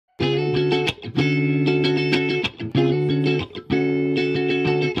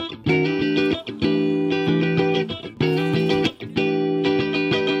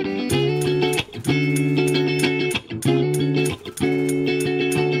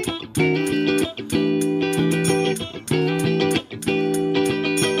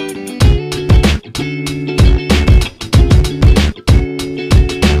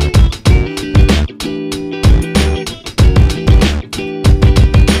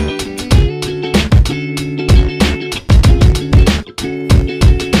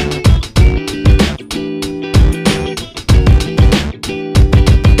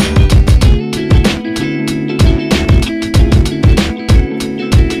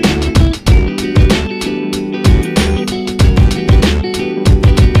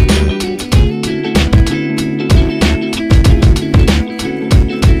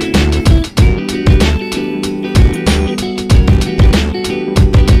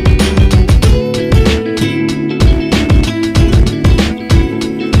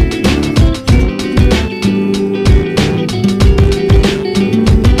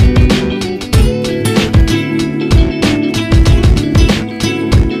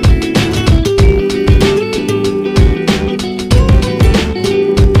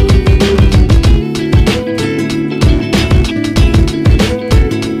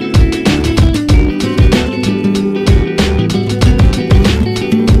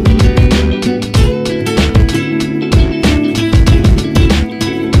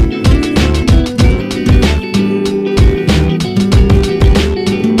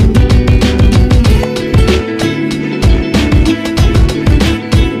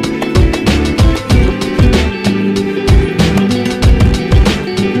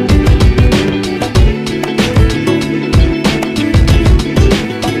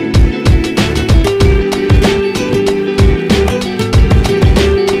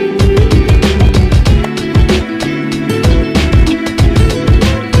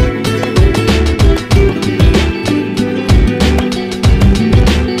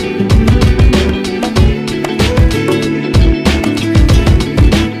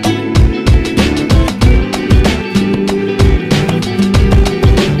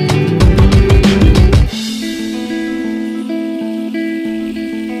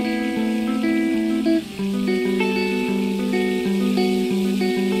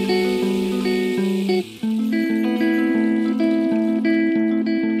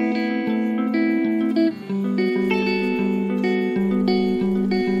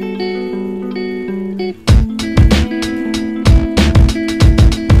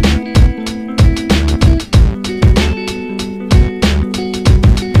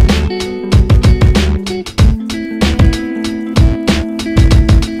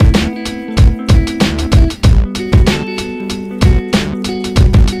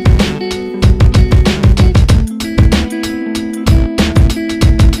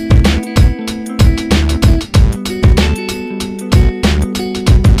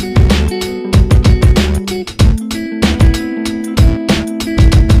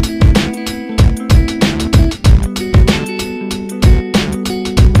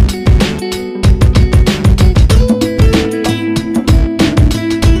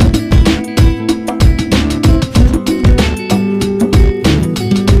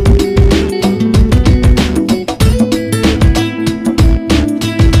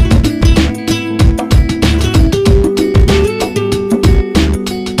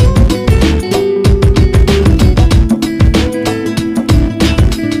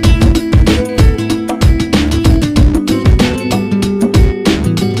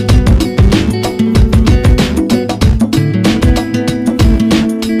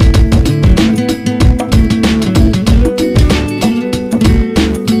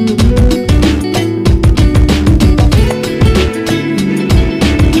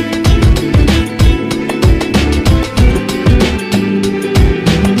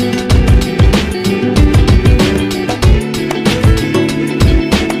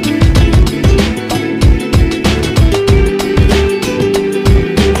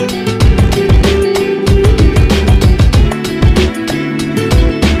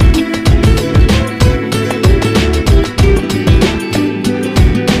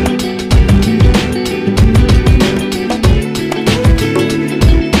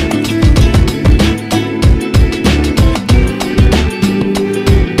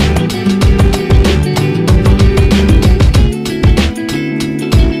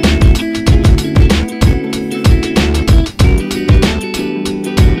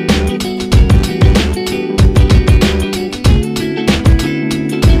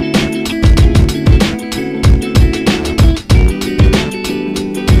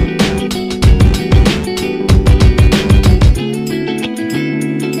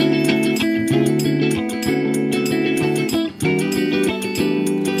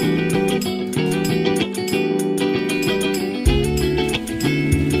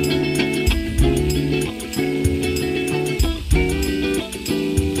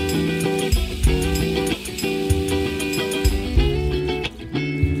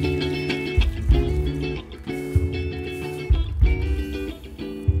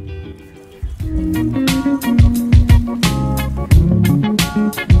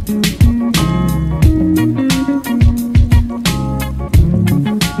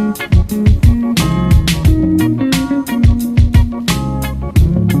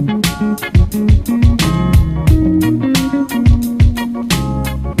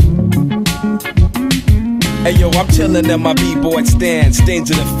Hey yo, I'm chillin' at my b-boy stand, stinging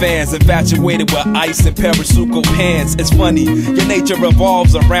the fans, infatuated with ice and parasuco pants. It's funny, your nature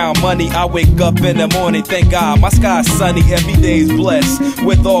revolves around money. I wake up in the morning, thank God, my sky's sunny. Every day's blessed,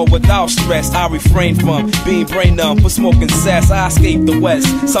 with or without stress. I refrain from being brain numb for smoking cess. I escaped the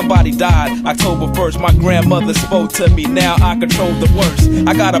West, somebody died October 1st. My grandmother spoke to me, now I control the worst.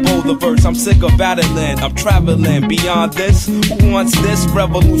 I gotta bold the verse, I'm sick of battling, I'm traveling beyond this. Who wants this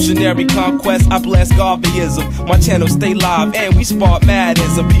revolutionary conquest? I bless Garveyism. My channel stay live and we spark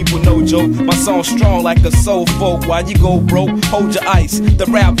madism. People no joke, my song strong like a soul folk. Why you go broke? Hold your ice. The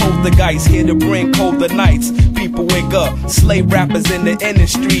rap hold the guys, here to bring colder nights. People wake up, slave rappers in the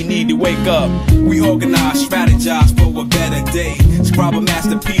industry need to wake up. We organize, strategize for a better day. Scribe a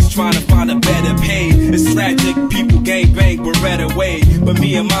masterpiece trying to find a better pay. It's tragic, people gang bang, we're red away. But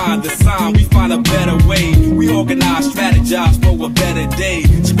me and mine, the sign, we find a better way. We organize, strategize for a better day.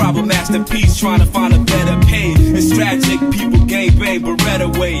 Scribe a masterpiece trying to find a better pay. It's tragic, people gang bang, but red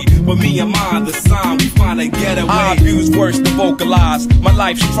away. But me and mine, the sign, we find a getaway. I abuse words to vocalize. My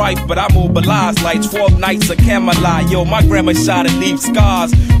life's strife, but I mobilize like 12 nights of Camelot. Yo, my grandma shot and leave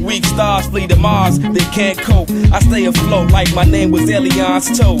scars. Weak stars flee to Mars, they can't cope. I stay afloat like my name was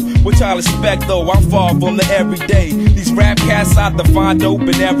Alion's toe. Which I respect though, I'm far from the everyday. These rap cats out to find dope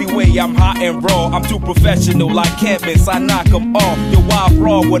in every way. I'm hot and raw, I'm too professional like can't miss, I knock them off. Yo, wild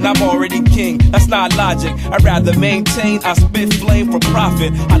raw when I'm already king, that's not logic. I'd rather maintain, I spit flame for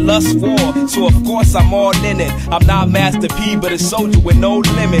profit. I lust war, so of course I'm all in it. I'm not Master P, but a soldier with no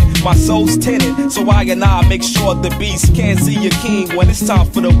limit. My soul's tinted, so I make sure the beast can't see your king. When it's time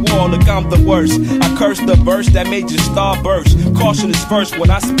for the war, look, I'm the worst. I curse the verse that made your star burst. Caution is first when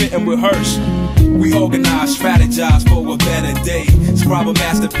I spit and rehearse. We organize, strategize for a better day. Scribe a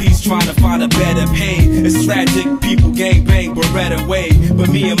masterpiece trying to find a better pay. It's tragic, people gang bang, but red away. But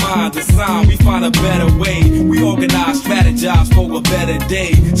me and mine, the sign, we find a better way. We organize, strategize for a better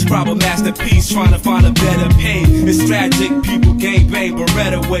day. Scribe a masterpiece trying to find a better pay. It's tragic, people gang bang, but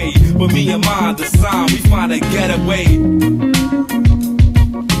red away. But me and mine, the sign, we find a getaway.